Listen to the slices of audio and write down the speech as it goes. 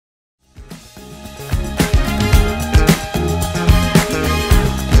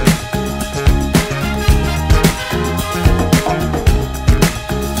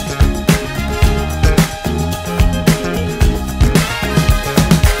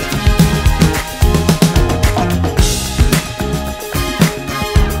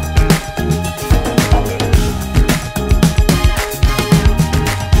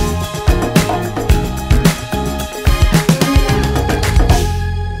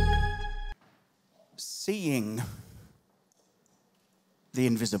seeing the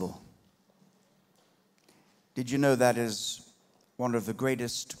invisible. Did you know that is one of the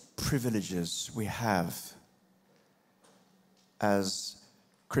greatest privileges we have as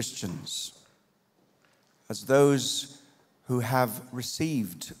Christians, as those who have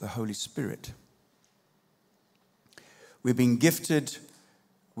received the Holy Spirit? We've been gifted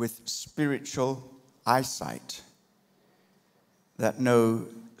with spiritual eyesight that no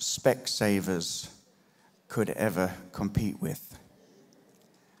Specsavers could ever compete with.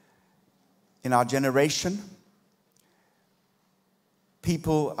 In our generation,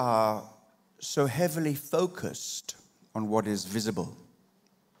 people are so heavily focused on what is visible,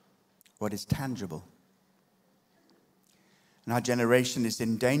 what is tangible. And our generation is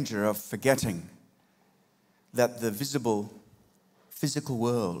in danger of forgetting that the visible, physical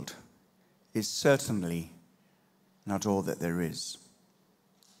world is certainly not all that there is.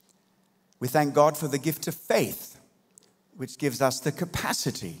 We thank God for the gift of faith, which gives us the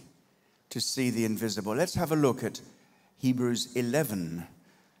capacity to see the invisible. Let's have a look at Hebrews 11,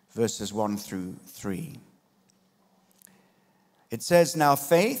 verses 1 through 3. It says, "Now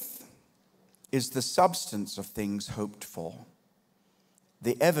faith is the substance of things hoped for,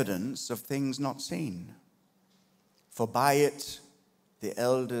 the evidence of things not seen. For by it the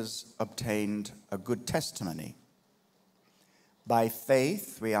elders obtained a good testimony. By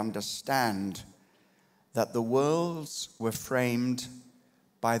faith we understand that the worlds were framed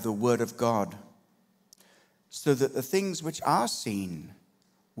by the word of God, so that the things which are seen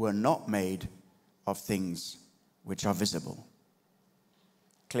were not made of things which are visible."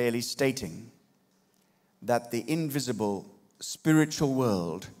 Clearly stating that the invisible spiritual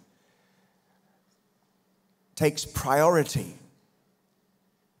world takes priority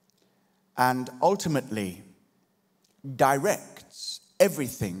and ultimately directs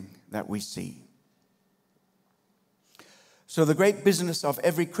everything that we see. So the great business of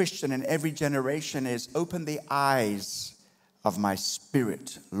every Christian in every generation is open the eyes of my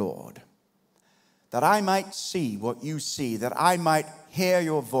spirit, Lord, that I might see what you see, that I might hear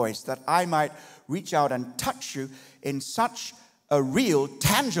your voice, that I might reach out and touch you in such a real,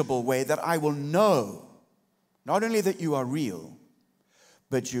 tangible way that I will know not only that you are real,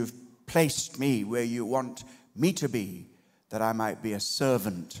 but you've placed me where you want me to be, that I might be a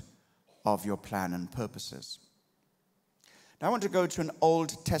servant of your plan and purposes. Now I want to go to an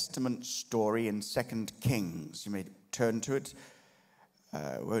Old Testament story in 2 Kings. You may turn to it.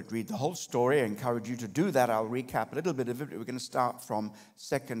 I won't read the whole story. I encourage you to do that. I'll recap a little bit of it. We're going to start from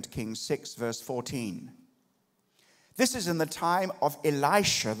 2 Kings 6, verse 14. This is in the time of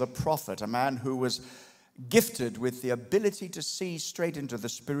Elisha the prophet, a man who was gifted with the ability to see straight into the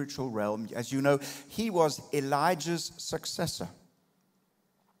spiritual realm. As you know, he was Elijah's successor.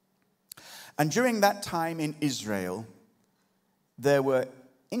 And during that time in Israel, there were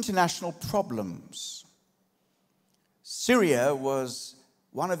international problems. Syria was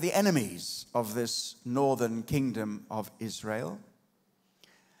one of the enemies of this northern kingdom of Israel.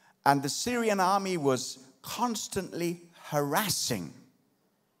 And the Syrian army was constantly harassing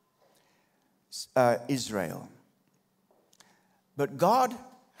Israel. But God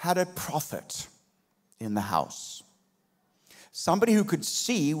had a prophet in the house. Somebody who could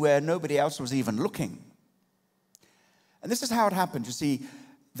see where nobody else was even looking. And this is how it happened. You see,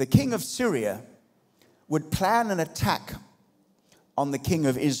 the king of Syria would plan an attack on the king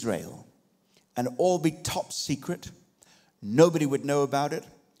of Israel, and all be top secret. Nobody would know about it.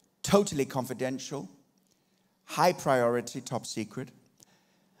 Totally confidential. High priority, top secret.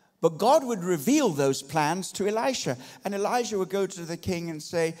 But God would reveal those plans to Elisha. And Elijah would go to the king and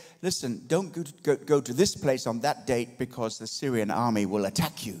say, listen, don't go to this place on that date because the Syrian army will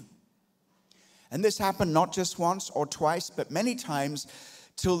attack you. And this happened not just once or twice, but many times,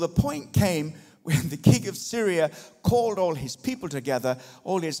 till the point came when the king of Syria called all his people together,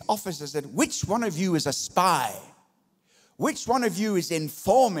 all his officers, said, which one of you is a spy? Which one of you is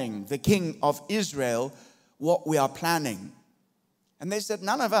informing the king of Israel what we are planning? And they said,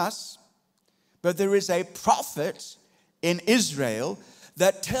 none of us. But there is a prophet in Israel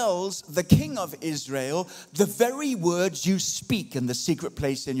that tells the king of Israel the very words you speak in the secret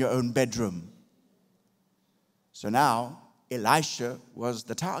place in your own bedroom. So now Elisha was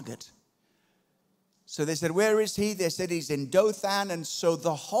the target. So they said, where is he? They said he's in Dothan. And so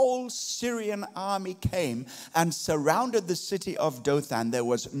the whole Syrian army came and surrounded the city of Dothan. There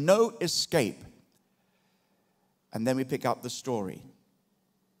was no escape. And then we pick up the story.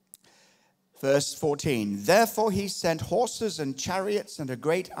 Verse 14, therefore he sent horses and chariots and a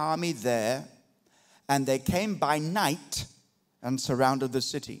great army there, and they came by night and surrounded the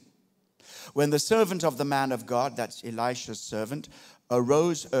city. When the servant of the man of God, that's Elisha's servant,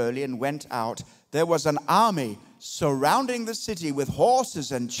 arose early and went out, there was an army surrounding the city with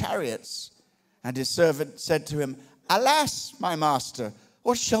horses and chariots. And his servant said to him, Alas, my master,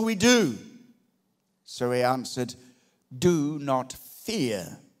 what shall we do? So he answered, Do not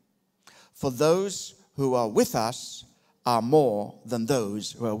fear, for those who are with us are more than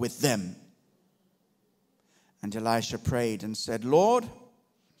those who are with them. And Elisha prayed and said, Lord,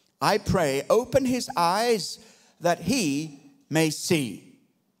 I pray, open his eyes that he may see.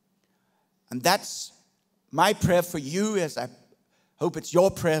 And that's my prayer for you, as I hope it's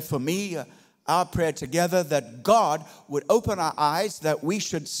your prayer for me, our prayer together, that God would open our eyes, that we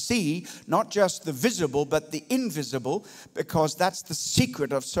should see not just the visible, but the invisible, because that's the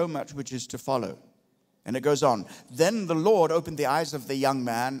secret of so much which is to follow. And it goes on. Then the Lord opened the eyes of the young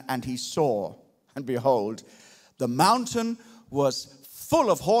man, and he saw, and behold, the mountain was full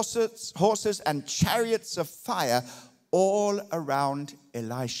of horses and chariots of fire all around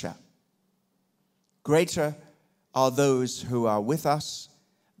Elisha. Greater are those who are with us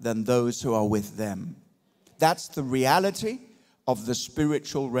than those who are with them. That's the reality of the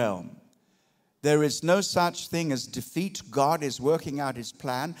spiritual realm. There is no such thing as defeat. God is working out his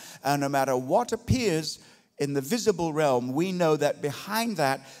plan, and no matter what appears in the visible realm, we know that behind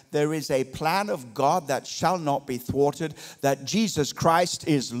that there is a plan of God that shall not be thwarted, that Jesus Christ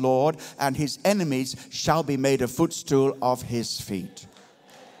is Lord, and his enemies shall be made a footstool of his feet.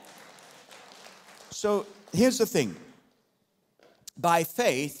 So here's the thing. By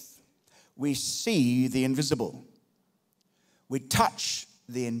faith, we see the invisible. We touch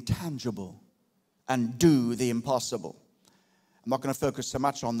the intangible and do the impossible. I'm not going to focus so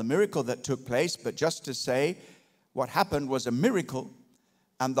much on the miracle that took place, but just to say what happened was a miracle,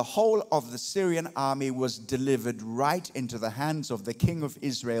 and the whole of the Syrian army was delivered right into the hands of the king of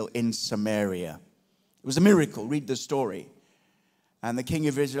Israel in Samaria. It was a miracle. Read the story. And the king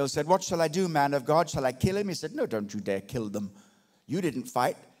of Israel said, What shall I do, man of God? Shall I kill him? He said, No, don't you dare kill them. You didn't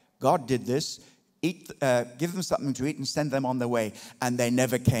fight. God did this. Give them something to eat and send them on their way. And they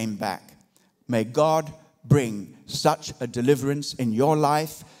never came back. May God bring such a deliverance in your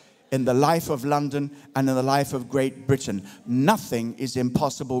life, in the life of London, and in the life of Great Britain. Nothing is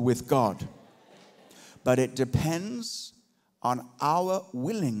impossible with God. But it depends on our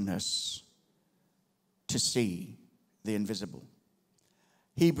willingness to see the invisible.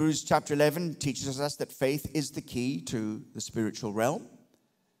 Hebrews chapter 11 teaches us that faith is the key to the spiritual realm.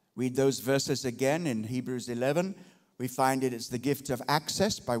 Read those verses again in Hebrews 11. We find it is the gift of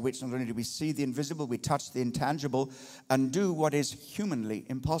access by which not only do we see the invisible, we touch the intangible and do what is humanly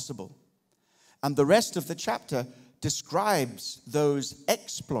impossible. And the rest of the chapter describes those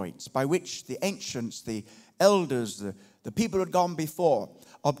exploits by which the ancients, the elders, the people who had gone before,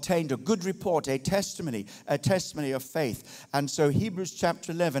 obtained a good report, a testimony of faith. And so Hebrews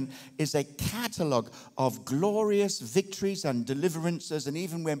chapter 11 is a catalog of glorious victories and deliverances. And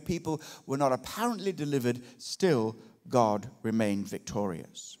even when people were not apparently delivered, still God remained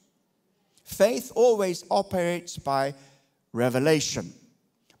victorious. Faith always operates by revelation.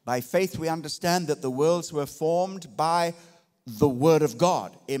 By faith we understand that the worlds were formed by the Word of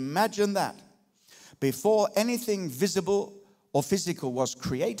God. Imagine that. Before anything visible or physical was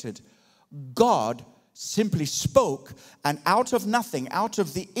created, God simply spoke, and out of nothing, out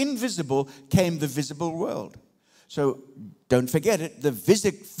of the invisible, came the visible world. So don't forget it, the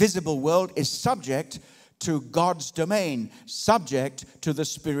visible world is subject to God's domain, subject to the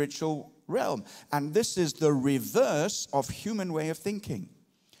spiritual realm. And this is the reverse of human way of thinking.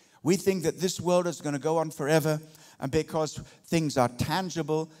 We think that this world is going to go on forever, and because things are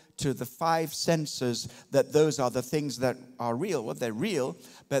tangible to the five senses, that those are the things that are real. Well, they're real,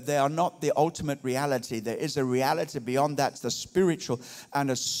 but they are not the ultimate reality. There is a reality beyond that, the spiritual.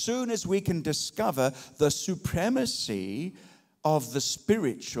 And as soon as we can discover the supremacy of the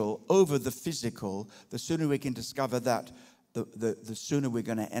spiritual over the physical, the sooner we can discover that, the sooner we're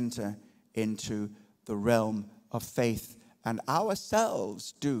going to enter into the realm of faith and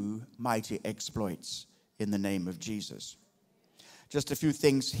ourselves do mighty exploits in the name of Jesus. Just a few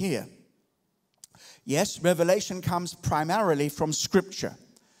things here. Yes, revelation comes primarily from Scripture.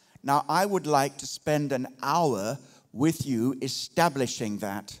 Now, I would like to spend an hour with you establishing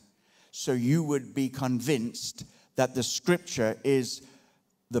that so you would be convinced that the Scripture is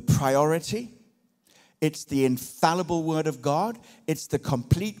the priority. It's the infallible Word of God. It's the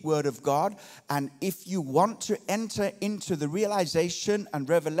complete Word of God. And if you want to enter into the realization and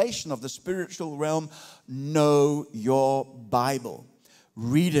revelation of the spiritual realm, know your Bible.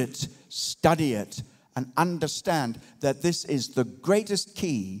 Read it, study it, and understand that this is the greatest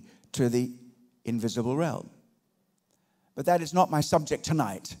key to the invisible realm. But that is not my subject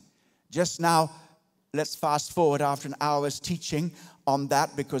tonight. Just now, let's fast forward after an hour's teaching on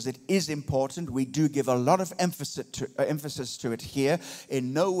that, because it is important. We do give a lot of emphasis to it here.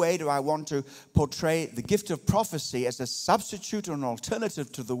 In no way do I want to portray the gift of prophecy as a substitute or an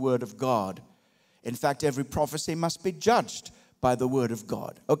alternative to the Word of God. In fact, every prophecy must be judged by the Word of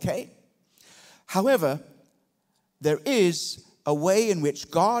God. Okay? However, there is a way in which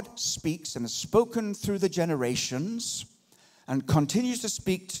God speaks and has spoken through the generations and continues to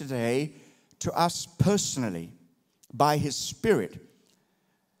speak today to us personally by His Spirit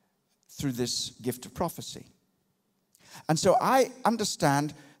through this gift of prophecy. And so I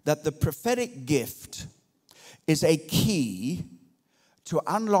understand that the prophetic gift is a key to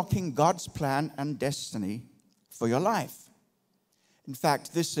unlocking God's plan and destiny for your life. In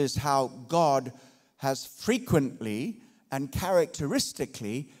fact, this is how God has frequently and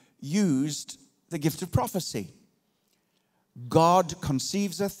characteristically used the gift of prophecy. God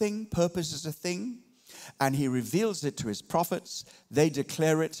conceives a thing, purposes a thing, and He reveals it to His prophets. They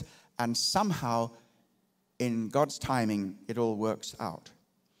declare it, and somehow, in God's timing, it all works out.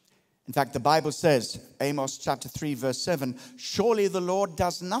 In fact, the Bible says, Amos chapter 3, verse 7, surely the Lord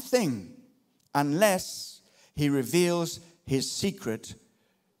does nothing unless He reveals His secret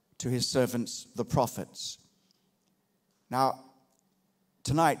to His servants, the prophets. Now,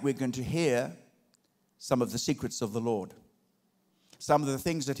 tonight we're going to hear some of the secrets of the Lord. Some of the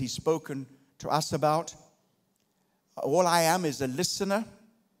things that He's spoken to us about. All I am is a listener.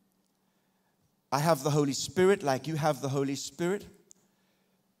 I have the Holy Spirit like you have the Holy Spirit.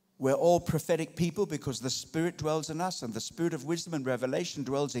 We're all prophetic people because the Spirit dwells in us, and the Spirit of wisdom and revelation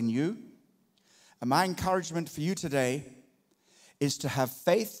dwells in you. And my encouragement for you today is to have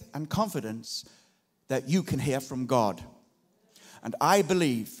faith and confidence that you can hear from God. And I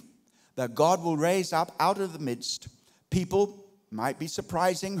believe that God will raise up out of the midst people, might be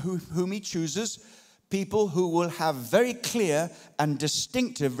surprising whom He chooses, people who will have very clear and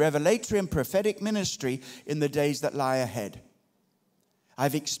distinctive revelatory and prophetic ministry in the days that lie ahead.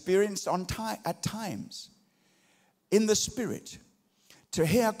 I've experienced at times in the Spirit to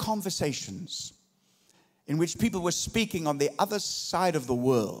hear conversations in which people were speaking on the other side of the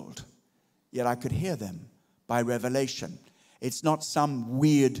world, yet I could hear them by revelation. It's not some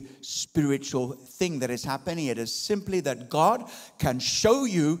weird spiritual thing that is happening. It is simply that God can show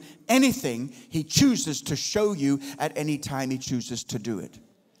you anything He chooses to show you at any time He chooses to do it.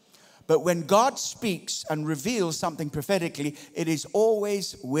 But when God speaks and reveals something prophetically, it is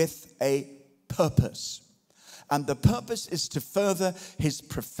always with a purpose. And the purpose is to further His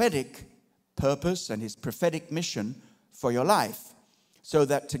prophetic purpose and His prophetic mission for your life, so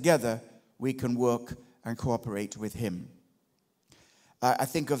that together we can work and cooperate with Him. I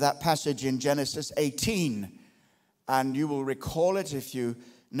think of that passage in Genesis 18, and you will recall it if you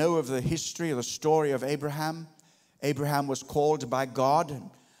know of the history or the story of Abraham. Abraham was called by God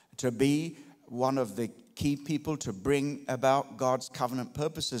to be one of the key people to bring about God's covenant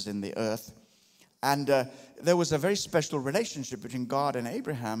purposes in the earth. And there was a very special relationship between God and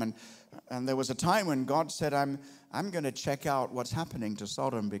Abraham. And there was a time when God said, I'm going to check out what's happening to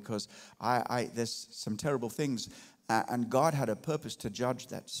Sodom, because there's some terrible things. And God had a purpose to judge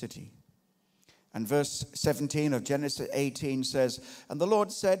that city. And verse 17 of Genesis 18 says, and the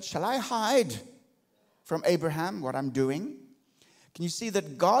Lord said, shall I hide from Abraham what I'm doing? Can you see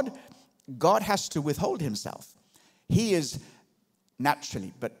that God has to withhold Himself? He is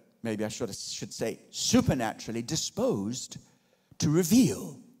naturally, but maybe I should say supernaturally disposed to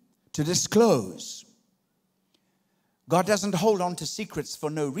reveal, to disclose. God doesn't hold on to secrets for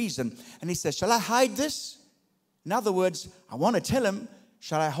no reason. And He says, shall I hide this? In other words, I want to tell him,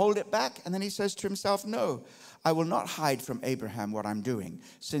 shall I hold it back? And then He says to Himself, no, I will not hide from Abraham what I'm doing,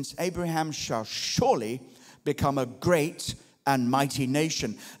 since Abraham shall surely become a great and mighty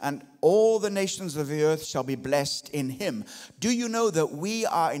nation, and all the nations of the earth shall be blessed in him. Do you know that we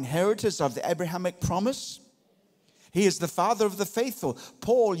are inheritors of the Abrahamic promise? He is the father of the faithful.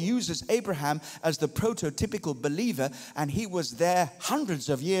 Paul uses Abraham as the prototypical believer, and he was there hundreds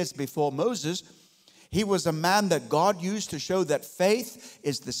of years before Moses. He was a man that God used to show that faith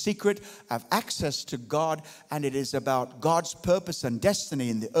is the secret of access to God, and it is about God's purpose and destiny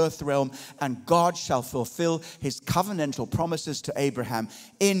in the earth realm, and God shall fulfill His covenantal promises to Abraham.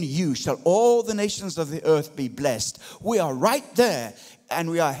 In you shall all the nations of the earth be blessed. We are right there, and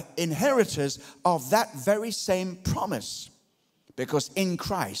we are inheritors of that very same promise, because in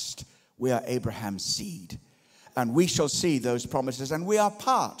Christ we are Abraham's seed. And we shall see those promises. And we are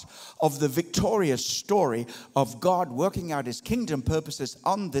part of the victorious story of God working out his kingdom purposes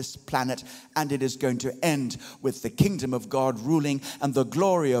on this planet. And it is going to end with the kingdom of God ruling and the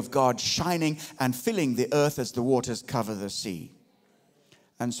glory of God shining and filling the earth as the waters cover the sea.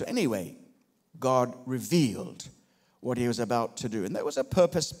 And so anyway, God revealed what he was about to do. And there was a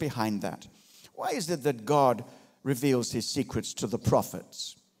purpose behind that. Why is it that God reveals his secrets to the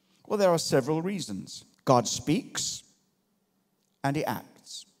prophets? Well, there are several reasons. God speaks and he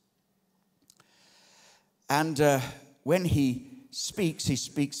acts. And when he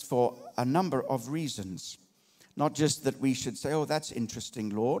speaks for a number of reasons. Not just that we should say, oh, that's interesting,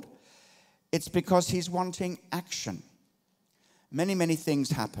 Lord. It's because he's wanting action. Many, many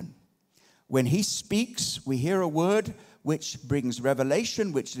things happen. When he speaks, we hear a word which brings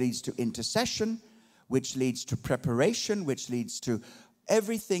revelation, which leads to intercession, which leads to preparation, which leads to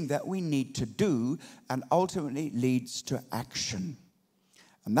everything that we need to do, and ultimately leads to action.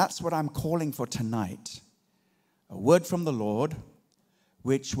 And that's what I'm calling for tonight. A word from the Lord,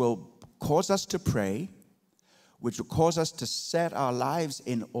 which will cause us to pray, which will cause us to set our lives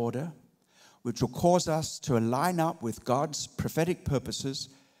in order, which will cause us to line up with God's prophetic purposes,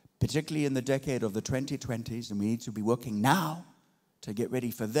 particularly in the decade of the 2020s, and we need to be working now to get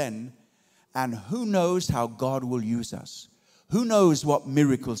ready for then. And who knows how God will use us? Who knows what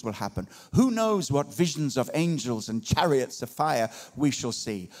miracles will happen? Who knows what visions of angels and chariots of fire we shall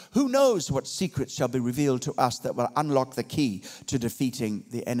see? Who knows what secrets shall be revealed to us that will unlock the key to defeating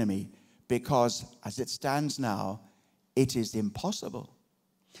the enemy? Because as it stands now, it is impossible.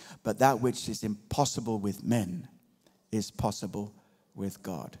 But that which is impossible with men is possible with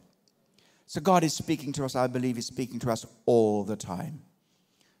God. So God is speaking to us. I believe he's speaking to us all the time.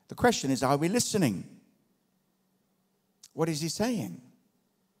 The question is, are we listening? What is he saying?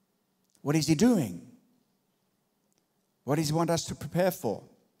 What is he doing? What does he want us to prepare for?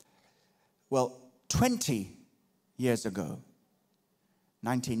 Well, 20 years ago,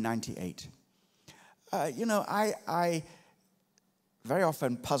 1998, I very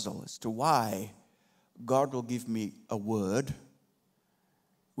often puzzle as to why God will give me a word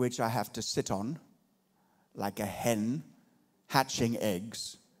which I have to sit on like a hen hatching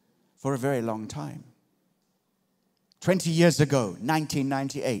eggs for a very long time. 20 years ago,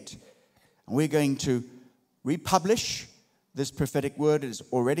 1998, and we're going to republish this prophetic word. It has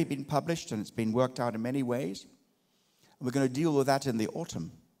already been published and it's been worked out in many ways. And we're going to deal with that in the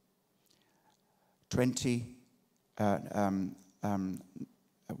autumn.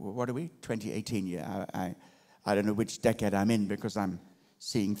 2018, yeah. I don't know which decade I'm in because I'm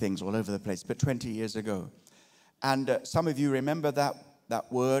seeing things all over the place, but 20 years ago. And some of you remember that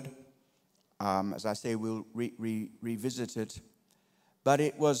word. As I say, we'll revisit it. But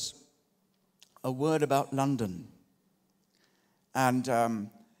it was a word about London. And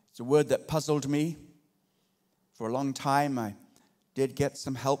it's a word that puzzled me for a long time. I did get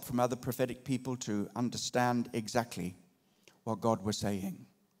some help from other prophetic people to understand exactly what God was saying.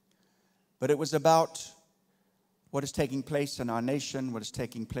 But it was about what is taking place in our nation, what is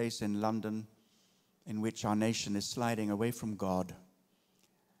taking place in London, in which our nation is sliding away from God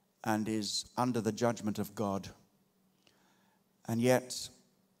and is under the judgment of God. And yet,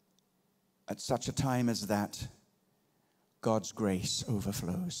 at such a time as that, God's grace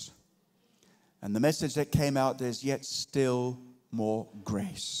overflows. And the message that came out, there's yet still more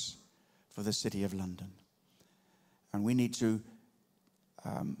grace for the city of London. And we need to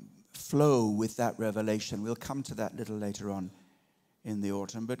flow with that revelation. We'll come to that a little later on in the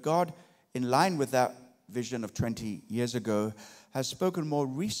autumn. But God, in line with that vision of 20 years ago, has spoken a more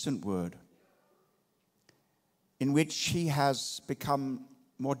recent word in which he has become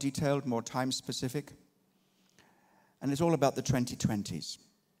more detailed, more time specific. And it's all about the 2020s.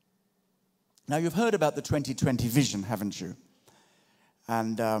 Now, you've heard about the 2020 vision, haven't you?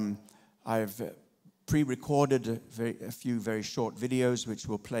 And I've pre-recorded a few very short videos which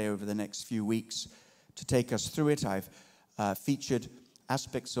we'll play over the next few weeks to take us through it. I've featured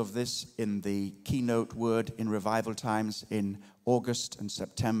aspects of this in the keynote word in Revival Times in August and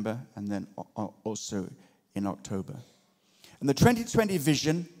September, and then also in October. And the 2020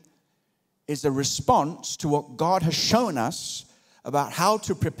 vision is a response to what God has shown us about how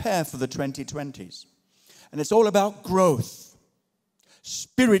to prepare for the 2020s. And it's all about growth,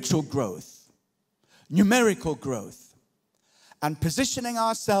 spiritual growth, numerical growth, and positioning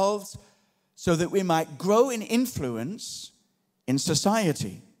ourselves so that we might grow in influence in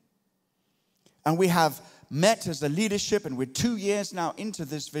society. And we have met as a leadership, and we're 2 years now into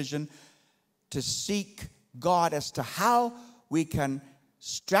this vision, to seek God as to how we can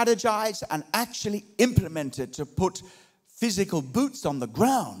strategize and actually implement it, to put physical boots on the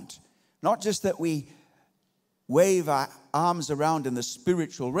ground. Not just that we wave our arms around in the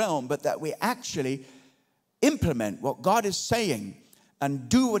spiritual realm, but that we actually implement what God is saying and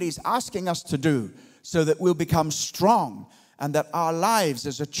do what He's asking us to do, so that we'll become strong, and that our lives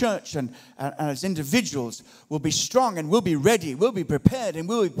as a church and as individuals will be strong, and we'll be ready, we'll be prepared, and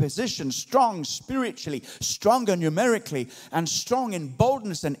we'll be positioned strong spiritually, stronger numerically, and strong in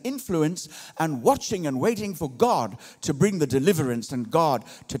boldness and influence, and watching and waiting for God to bring the deliverance, and God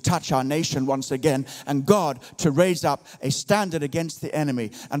to touch our nation once again, and God to raise up a standard against the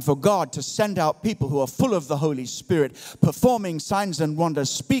enemy, and for God to send out people who are full of the Holy Spirit, performing signs and wonders,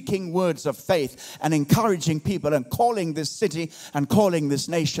 speaking words of faith, and encouraging people, and calling this city and calling this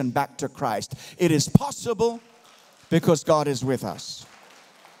nation back to Christ. It is possible because God is with us.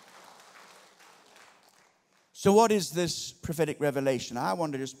 So what is this prophetic revelation? I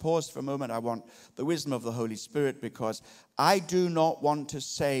want to just pause for a moment. I want the wisdom of the Holy Spirit, because I do not want to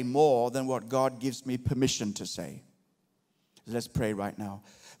say more than what God gives me permission to say. Let's pray right now.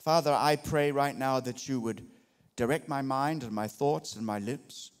 Father, I pray right now that you would direct my mind and my thoughts and my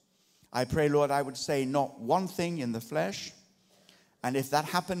lips. I pray, Lord, I would say not one thing in the flesh, and if that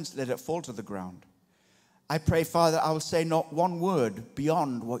happens, let it fall to the ground. I pray, Father, I will say not one word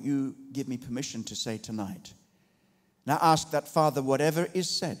beyond what you give me permission to say tonight. Now ask that, Father, whatever is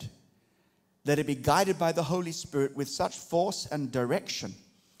said, let it be guided by the Holy Spirit with such force and direction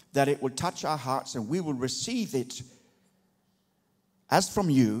that it will touch our hearts, and we will receive it as from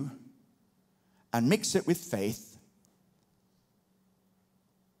you and mix it with faith,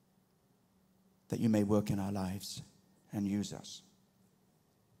 that you may work in our lives and use us.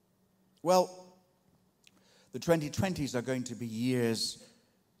 Well, the 2020s are going to be years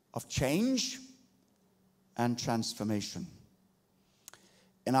of change and transformation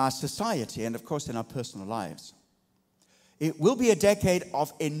in our society and, of course, in our personal lives. It will be a decade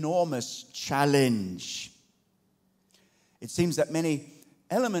of enormous challenge. It seems that many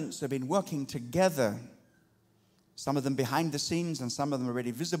elements have been working together, some of them behind the scenes and some of them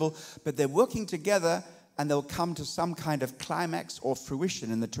already visible, but they're working together, and they'll come to some kind of climax or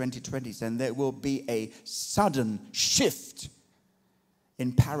fruition in the 2020s, and there will be a sudden shift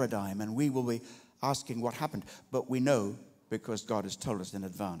in paradigm, and we will be asking what happened. But we know because God has told us in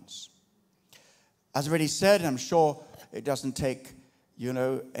advance. As already said, I'm sure it doesn't take,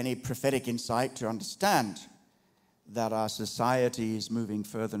 any prophetic insight to understand that our society is moving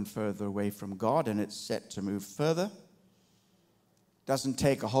further and further away from God, and it's set to move further. Doesn't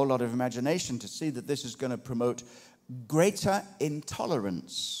take a whole lot of imagination to see that this is going to promote greater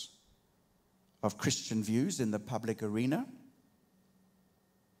intolerance of Christian views in the public arena.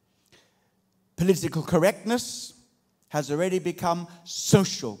 Political correctness has already become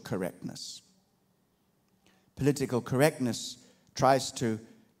social correctness. Political correctness tries to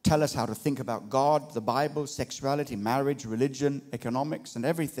tell us how to think about God, the Bible, sexuality, marriage, religion, economics, and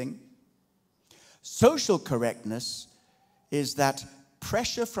everything. Social correctness is that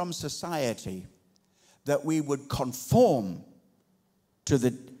pressure from society that we would conform to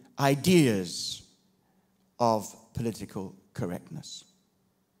the ideas of political correctness.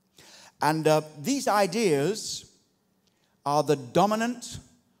 And these ideas are the dominant,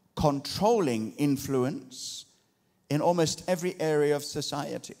 controlling influence in almost every area of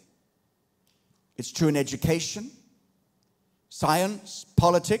society. It's true in education, science,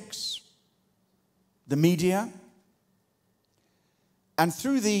 politics, the media. And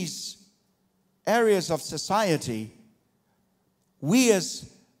through these areas of society, we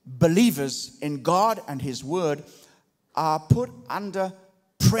as believers in God and His Word are put under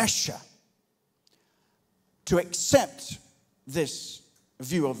pressure to accept this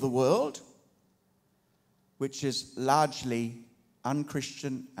view of the world, which is largely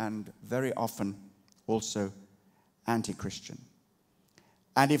unchristian and very often also anti-Christian.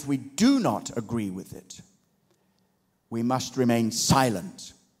 And if we do not agree with it, we must remain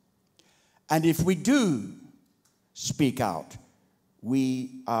silent. And if we do speak out,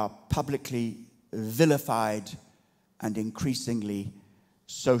 we are publicly vilified and increasingly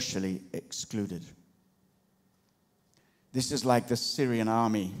socially excluded. This is like the Syrian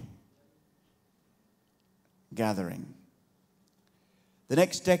army gathering. The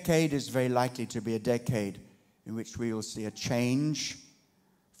next decade is very likely to be a decade in which we will see a change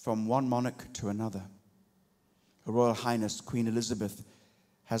from one monarch to another. Her Royal Highness Queen Elizabeth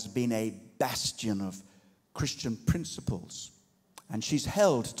has been a bastion of Christian principles, and she's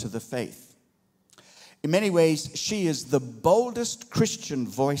held to the faith. In many ways, she is the boldest Christian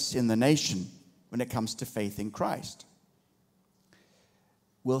voice in the nation when it comes to faith in Christ.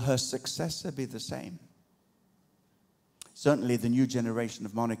 will her successor be the same? Certainly the new generation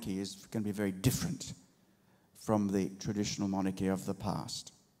of monarchy is going to be very different from the traditional monarchy of the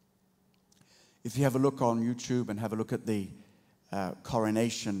past. If you have a look on YouTube and have a look at the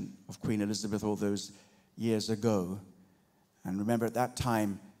coronation of Queen Elizabeth all those years ago, and remember at that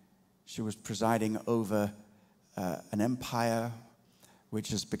time she was presiding over an empire which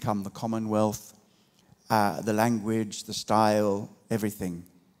has become the Commonwealth. The language, the style, everything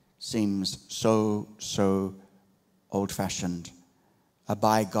seems so old-fashioned, a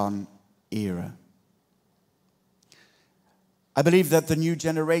bygone era. I believe that the new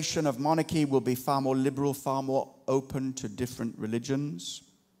generation of monarchy will be far more liberal, far more open to different religions.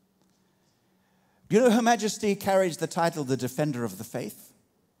 You know, Her Majesty carries the title, the Defender of the Faith.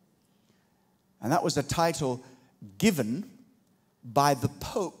 And that was a title given by the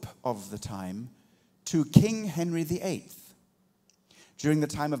Pope of the time to King Henry VIII. During the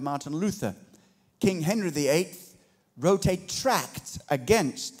time of Martin Luther, King Henry VIII wrote a tract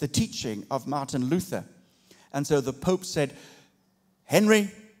against the teaching of Martin Luther. And so the Pope said,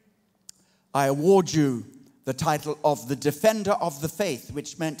 Henry, I award you the title of the Defender of the Faith,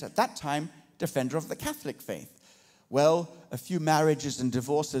 which meant at that time, Defender of the Catholic faith. Well, a few marriages and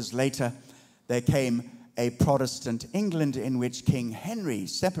divorces later, there came a Protestant England in which King Henry,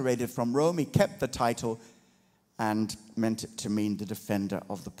 separated from Rome, he kept the title and meant it to mean the defender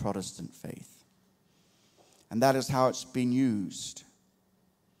of the Protestant faith. And that is how it's been used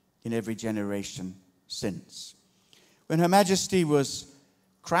in every generation since. When Her Majesty was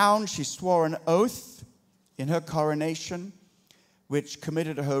crowned, she swore an oath in her coronation which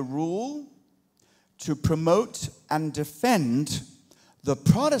committed her rule to promote and defend the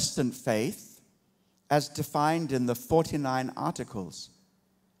Protestant faith as defined in the 49 Articles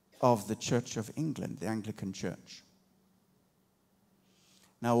of the Church of England, the Anglican Church.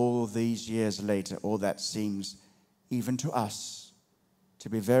 Now, all these years later, all that seems, even to us, to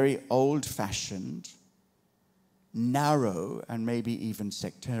be very old-fashioned, narrow, and maybe even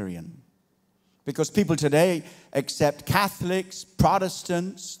sectarian. Because people today accept Catholics,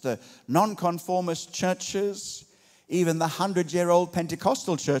 Protestants, the nonconformist churches, even the 100-year-old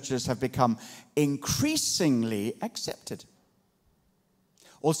Pentecostal churches have become increasingly accepted.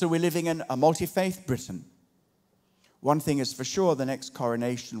 Also, we're living in a multi-faith Britain. One thing is for sure, the next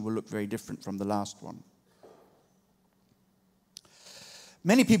coronation will look very different from the last one.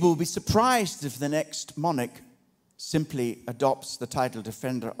 Many people will be surprised if the next monarch simply adopts the title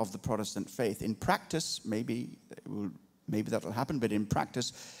Defender of the Protestant Faith. In practice, maybe that will happen, but in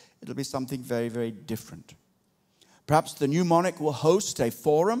practice, it'll be something very, very different. Perhaps the new monarch will host a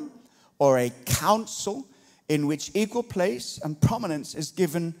forum or a council in which equal place and prominence is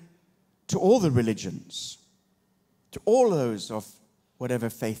given to all the religions, to all those of whatever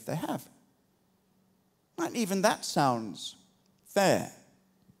faith they have. And even that sounds fair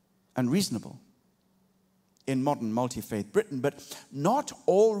and reasonable in modern multi-faith Britain, but not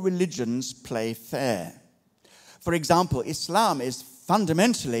all religions play fair. For example, Islam is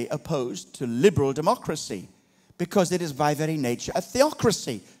fundamentally opposed to liberal democracy because it is by very nature a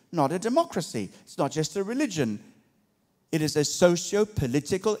theocracy, not a democracy. It's not just a religion. It is a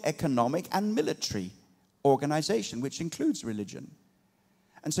socio-political, economic, and military organization, which includes religion.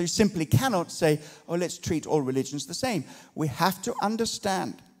 And so you simply cannot say, oh, let's treat all religions the same. We have to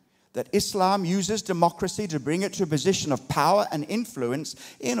understand that Islam uses democracy to bring it to a position of power and influence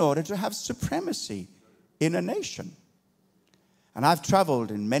in order to have supremacy in a nation. And I've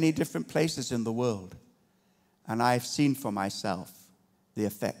traveled in many different places in the world, and I've seen for myself the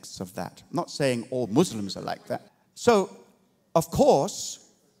effects of that. I'm not saying all Muslims are like that. So, of course,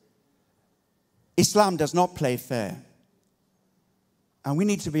 Islam does not play fair. And we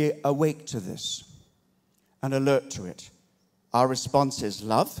need to be awake to this and alert to it. Our response is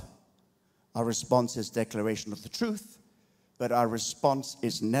love. Our response is declaration of the truth. But our response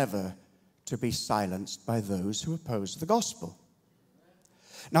is never to be silenced by those who oppose the gospel.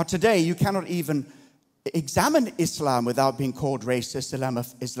 Now, today, you cannot even examine Islam without being called racist,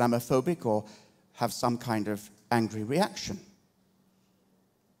 Islamophobic, or have some kind of angry reaction.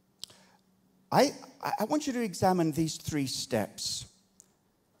 I want you to examine these 3 steps.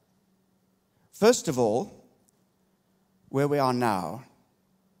 First of all, where we are now,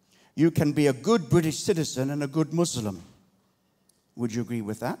 you can be a good British citizen and a good Muslim. Would you agree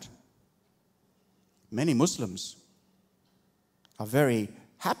with that? Many Muslims are very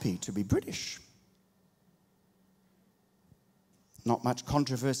happy to be British. Not much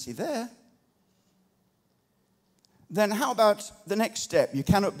controversy there. Then how about the next step? You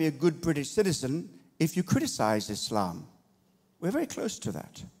cannot be a good British citizen if you criticize Islam. We're very close to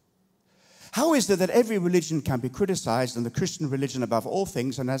that. How is it that every religion can be criticized and the Christian religion above all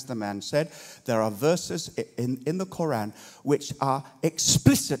things? And as the man said, there are verses in the Quran which are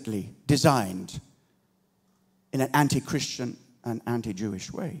explicitly designed in an anti-Christian and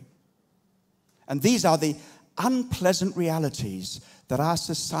anti-Jewish way. And these are the unpleasant realities that our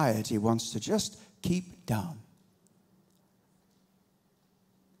society wants to just keep down.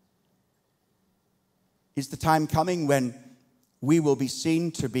 Is the time coming when we will be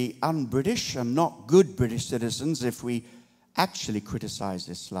seen to be un-British and not good British citizens if we actually criticize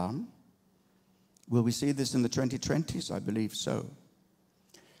Islam? Will we see this in the 2020s? I believe so.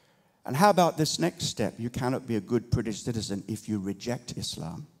 And how about this next step? You cannot be a good British citizen if you reject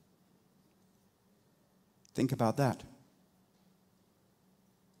Islam. Think about that.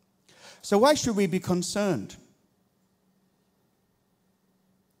 So why should we be concerned?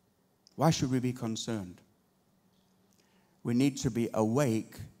 Why should we be concerned? We need to be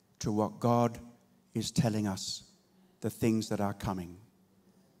awake to what God is telling us, the things that are coming.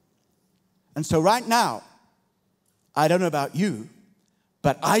 And so right now, I don't know about you,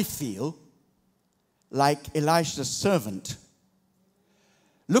 but I feel like Elisha's servant,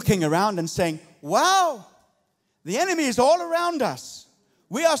 looking around and saying, wow, the enemy is all around us.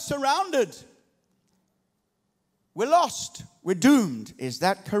 We are surrounded. We're lost. We're doomed. Is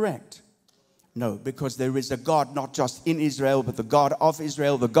that correct? No, because there is a God not just in Israel, but the God of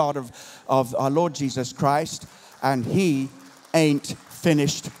Israel, the God of our Lord Jesus Christ, and He ain't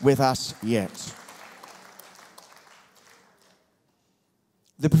finished with us yet.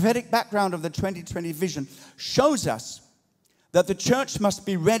 The prophetic background of the 2020 vision shows us that the church must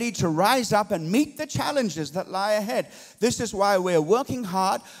be ready to rise up and meet the challenges that lie ahead. This is why we're working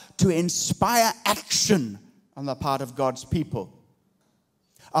hard to inspire action on the part of God's people.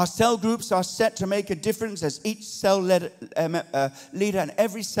 Our cell groups are set to make a difference as each cell leader and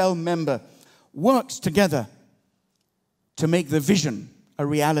every cell member works together to make the vision a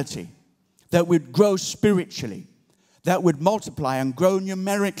reality that would grow spiritually, that would multiply and grow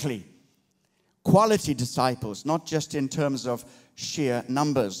numerically. Quality disciples, not just in terms of sheer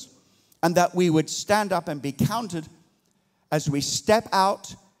numbers. And that we would stand up and be counted as we step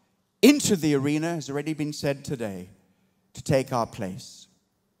out into the arena, has already been said today, to take our place.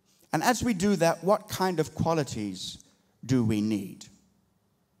 And as we do that, what kind of qualities do we need?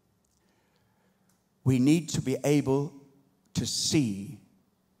 We need to be able to see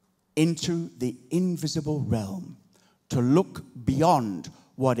into the invisible realm, to look beyond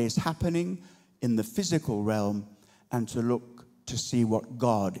what is happening in the physical realm and to look to see what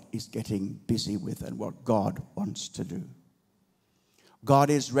God is getting busy with and what God wants to do. God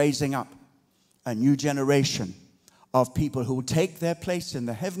is raising up a new generation of people who will take their place in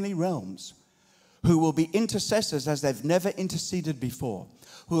the heavenly realms, who will be intercessors as they've never interceded before,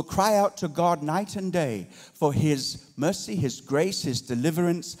 who will cry out to God night and day for His mercy, His grace, His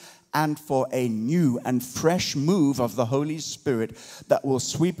deliverance, and for a new and fresh move of the Holy Spirit that will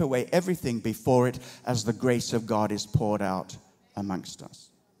sweep away everything before it as the grace of God is poured out amongst us.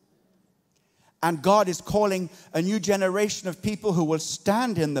 And God is calling a new generation of people who will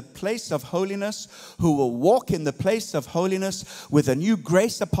stand in the place of holiness, who will walk in the place of holiness with a new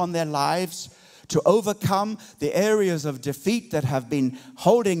grace upon their lives to overcome the areas of defeat that have been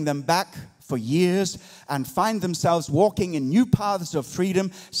holding them back for years and find themselves walking in new paths of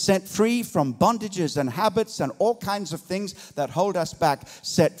freedom, set free from bondages and habits and all kinds of things that hold us back,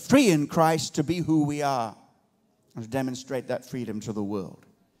 set free in Christ to be who we are and to demonstrate that freedom to the world.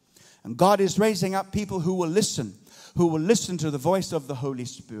 And God is raising up people who will listen to the voice of the Holy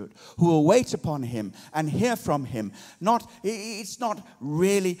Spirit, who will wait upon Him and hear from Him. It's not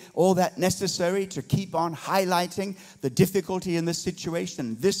really all that necessary to keep on highlighting the difficulty in the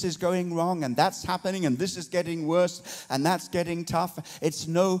situation. This is going wrong, and that's happening, and this is getting worse, and that's getting tough. It's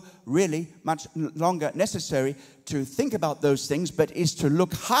no really much longer necessary to think about those things, but is to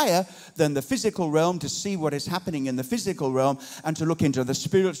look higher than the physical realm to see what is happening in the physical realm and to look into the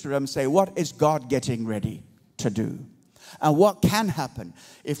spiritual realm and say, what is God getting ready to do? And what can happen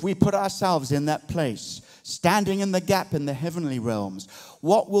if we put ourselves in that place, standing in the gap in the heavenly realms?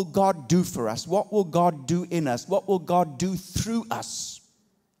 What will God do for us? What will God do in us? What will God do through us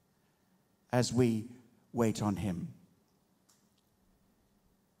as we wait on Him?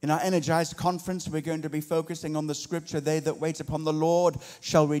 In our Energized conference, we're going to be focusing on the scripture, they that wait upon the Lord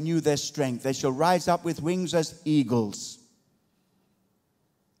shall renew their strength. They shall rise up with wings as eagles.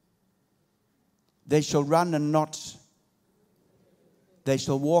 They shall run and not, they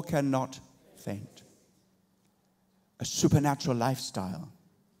shall walk and not faint. A supernatural lifestyle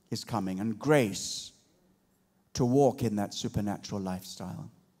is coming, and grace to walk in that supernatural lifestyle.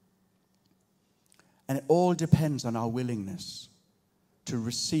 And it all depends on our willingness to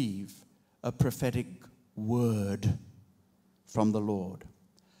receive a prophetic word from the Lord,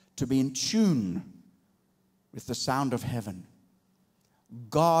 to be in tune with the sound of heaven.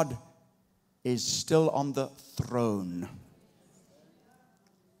 God is still on the throne.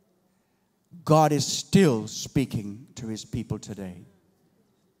 God is still speaking to his people today.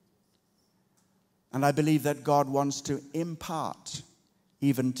 And I believe that God wants to impart,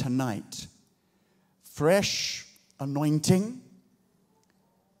 even tonight, fresh anointing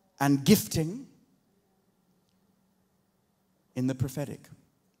and gifting in the prophetic.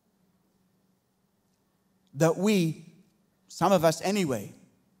 That we, some of us anyway,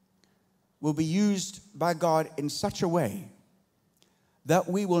 will be used by God in such a way that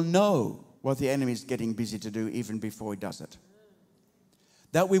we will know what the enemy is getting busy to do even before he does it.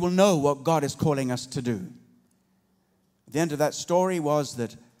 That we will know what God is calling us to do. The end of that story was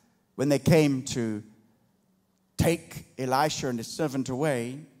that when they came to take Elisha and his servant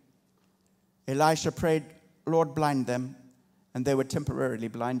away, Elisha prayed, Lord, blind them. And they were temporarily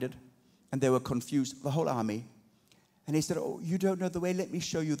blinded. And they were confused, the whole army. And he said, oh, you don't know the way? Let me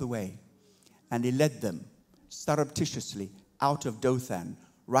show you the way. And he led them surreptitiously out of Dothan,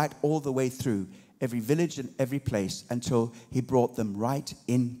 right all the way through every village and every place until he brought them right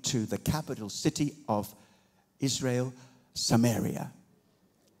into the capital city of Israel, Samaria.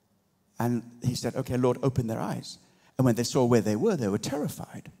 And he said, okay, Lord, open their eyes. And when they saw where they were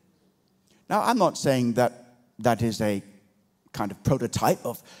terrified. Now, I'm not saying that that is a kind of prototype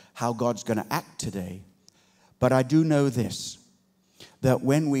of how God's going to act today. But I do know this, that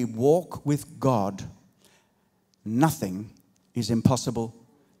when we walk with God, nothing is impossible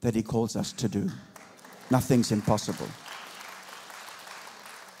that he calls us to do. Nothing's impossible.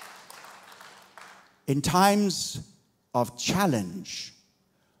 In times of challenge,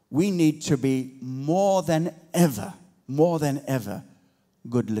 we need to be more than ever,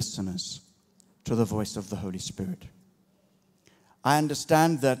 good listeners to the voice of the Holy Spirit. I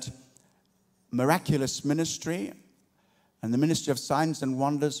understand that miraculous ministry and the ministry of signs and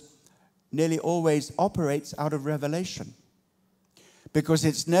wonders nearly always operates out of revelation, because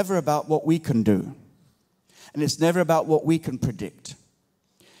it's never about what we can do, and it's never about what we can predict.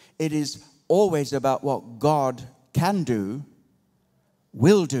 It is always about what God can do,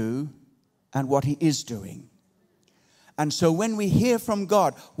 will do, and what he is doing. And so when we hear from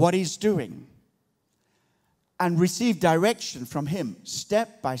God what he's doing and receive direction from him,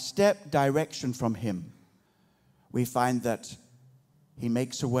 step-by-step direction from him, we find that he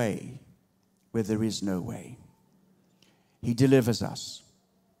makes a way where there is no way. He delivers us.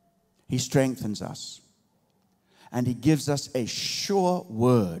 He strengthens us. And he gives us a sure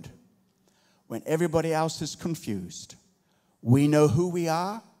word. When everybody else is confused, we know who we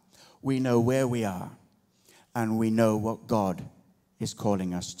are, we know where we are, and we know what God is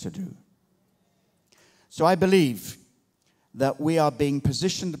calling us to do. So I believe that we are being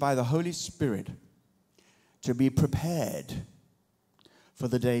positioned by the Holy Spirit to be prepared for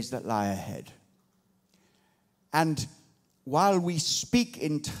the days that lie ahead. And while we speak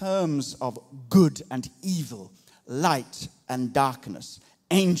in terms of good and evil, light and darkness,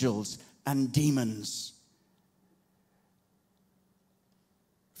 angels and demons,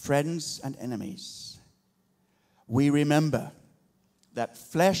 friends and enemies, we remember that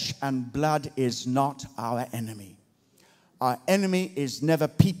flesh and blood is not our enemy. Our enemy is never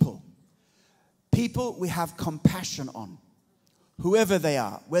people. People we have compassion on, whoever they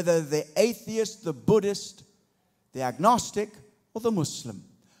are, whether the atheist, the Buddhist, the agnostic, or the Muslim,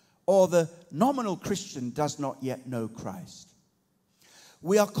 or the nominal Christian does not yet know Christ.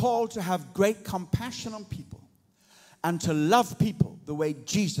 We are called to have great compassion on people and to love people the way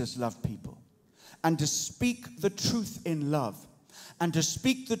Jesus loved people, and to speak the truth in love, and to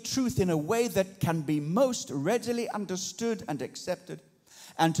speak the truth in a way that can be most readily understood and accepted,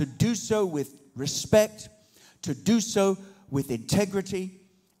 and to do so with respect, to do so with integrity,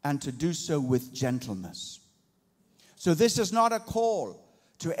 and to do so with gentleness. So this is not a call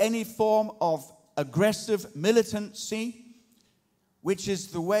to any form of aggressive militancy, which is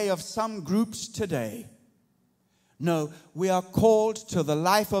the way of some groups today. No, we are called to the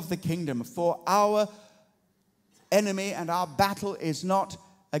life of the kingdom, for our enemy and our battle is not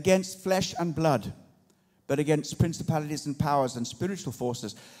against flesh and blood, but against principalities and powers and spiritual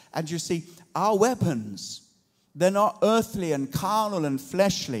forces. And you see, our weapons, they're not earthly and carnal and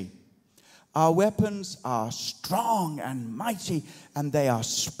fleshly. Our weapons are strong and mighty, and they are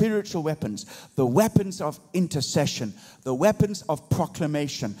spiritual weapons. The weapons of intercession, the weapons of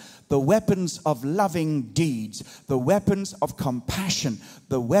proclamation, the weapons of loving deeds, the weapons of compassion,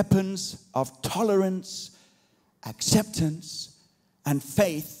 the weapons of tolerance, acceptance, and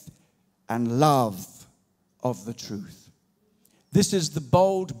faith, and love of the truth. This is the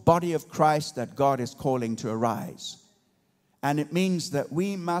bold body of Christ that God is calling to arise. And it means that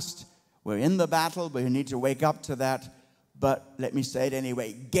we're in the battle, we need to wake up to that, but let me say it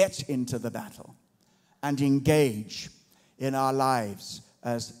anyway, get into the battle and engage in our lives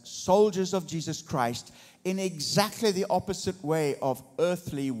as soldiers of Jesus Christ in exactly the opposite way of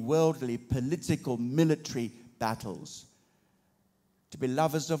earthly, worldly, political, military battles. To be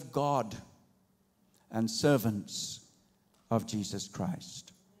lovers of God and servants of Jesus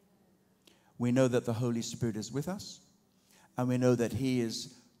Christ. We know that the Holy Spirit is with us, and we know that He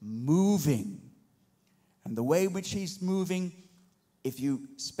is moving. And the way in which He's moving, if you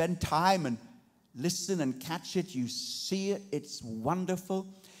spend time and listen and catch it, you see it, it's wonderful.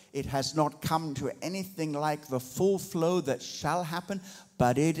 It has not come to anything like the full flow that shall happen,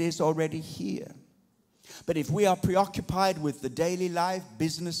 but it is already here. But if we are preoccupied with the daily life,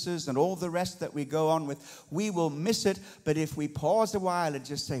 businesses, and all the rest that we go on with, we will miss it. But if we pause a while and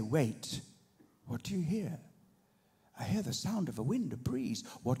just say, wait, what do you hear? I hear the sound of a wind, a breeze.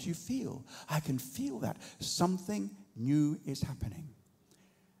 What do you feel? I can feel that. Something new is happening.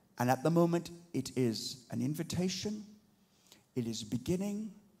 And at the moment, it is an invitation. It is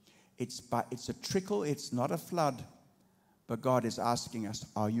beginning. It's a trickle. It's not a flood. But God is asking us,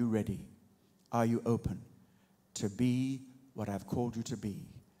 are you ready? Are you open to be what I've called you to be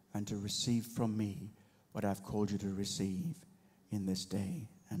and to receive from me what I've called you to receive in this day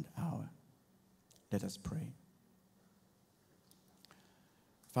and hour? Let us pray.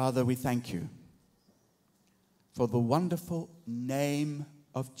 Father, we thank you for the wonderful name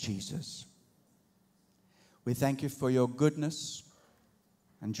of Jesus. We thank you for your goodness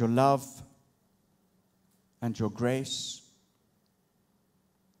and your love and your grace.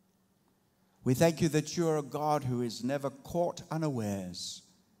 We thank you that you are a God who is never caught unawares.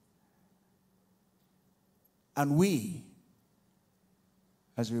 And we,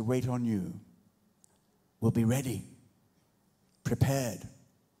 as we wait on you, will be ready, prepared,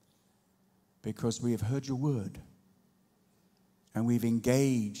 because we have heard your word and we've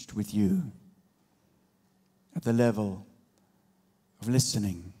engaged with you at the level of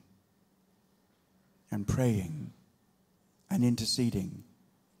listening and praying and interceding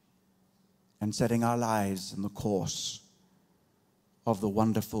and setting our lives in the course of the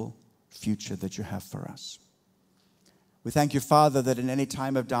wonderful future that you have for us. We thank you, Father, that in any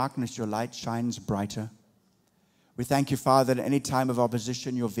time of darkness your light shines brighter. We thank you, Father, that in any time of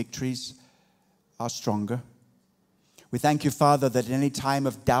opposition your victories are stronger. We thank you, Father, that in any time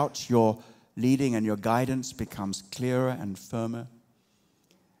of doubt your leading and your guidance becomes clearer and firmer.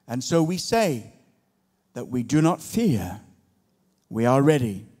 And so we say that we do not fear. We are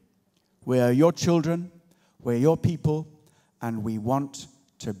ready. We are your children, we're your people, and we want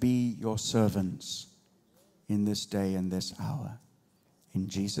to be your servants in this day and this hour. In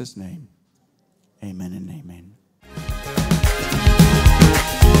Jesus' name, amen and amen.